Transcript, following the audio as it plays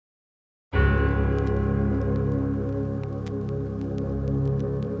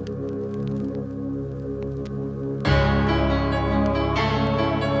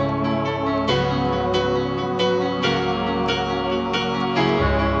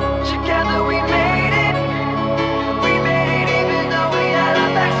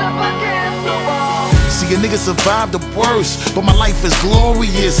A nigga survived the worst, but my life is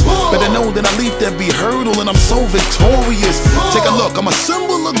glorious. Better know that I leaped every hurdle and I'm so victorious. Take a look, I'm a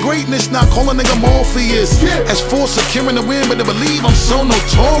symbol of greatness, not call a nigga Morpheus. As for securing the win, but to believe I'm so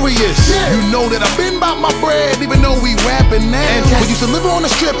notorious. You know that I've been about my bread, even though we rapping now. We used to live on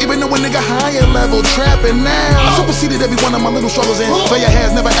the strip, even though a nigga higher level trapping now. I superseded every one of my little struggles, and failure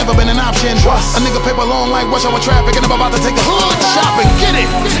has never ever been an option. A nigga paper long like rush hour traffic, and I'm about to take a hood shopping. Get it!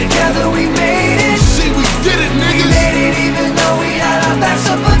 Together we made it. See, we did it, niggas. We made it even though we had our backs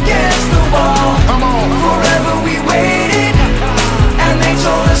up against the wall. Come on. Forever we waited, and they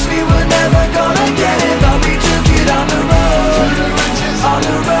told us we were never gonna get it, but we took it on the road, on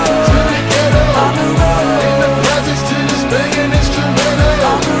the road, on the road. In the presence to this banging instrumental.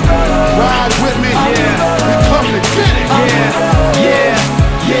 On the road. Ride with me, yeah. We come to get it.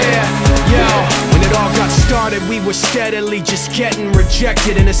 Yo, when it all got started, we were steadily just getting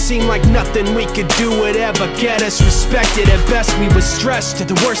rejected, and it seemed like nothing we could do would ever get us respected. At best we were stressed, at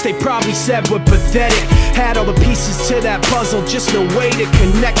the worst they probably said we're pathetic. Had all the pieces to that puzzle, just no way to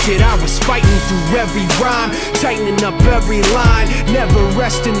connect it. I was fighting through every rhyme, tightening up every line, never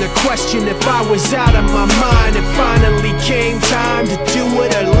resting the question if I was out of my mind. It finally came time to do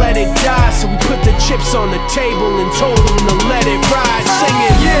it or let it die, so we put the chips on the table and told them to let it ride,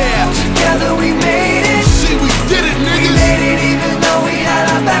 singing yeah. Together we made it. See, we did it, niggas. We made it even though we had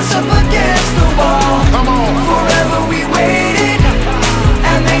our backs up against the wall. Come on. Forever we waited,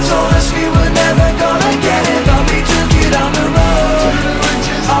 and they told us we were never gonna get it, but we took it on the road,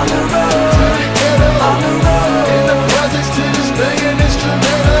 on the road, on the road. In the presence to this banging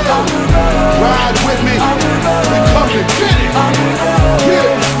instrumental. On the road. Ride with me. On the road. We come to get it. On the road.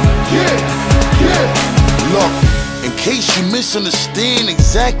 Look, in case you misunderstand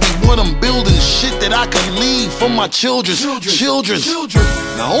exactly what I'm building, shit that I can leave for my children.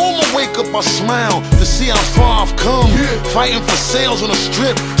 Now on my wake up I smile to see how far I've come. Fighting for sales on the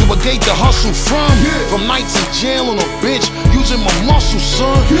strip to a gate to hustle from. From nights in jail on a bench, using my muscle,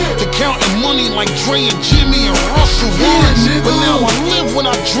 son. To counting money like Dre and Jimmy and Russell once. But now I live when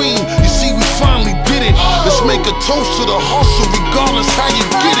I dream. You see, we finally did it. Let's make a toast to the hustle, regardless how you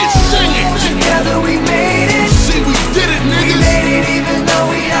get it. Sing it. Together we made it. See, we did it, We niggas. made it even though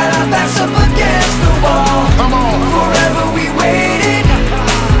we had our backs up against the wall. Come on. Forever we waited,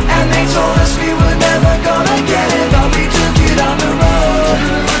 and they told us we were never gonna get it, but we took it on the road,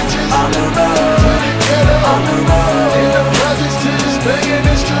 on the road, on the road. In the presence to this banging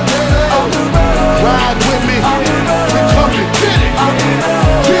instrumental. On the road.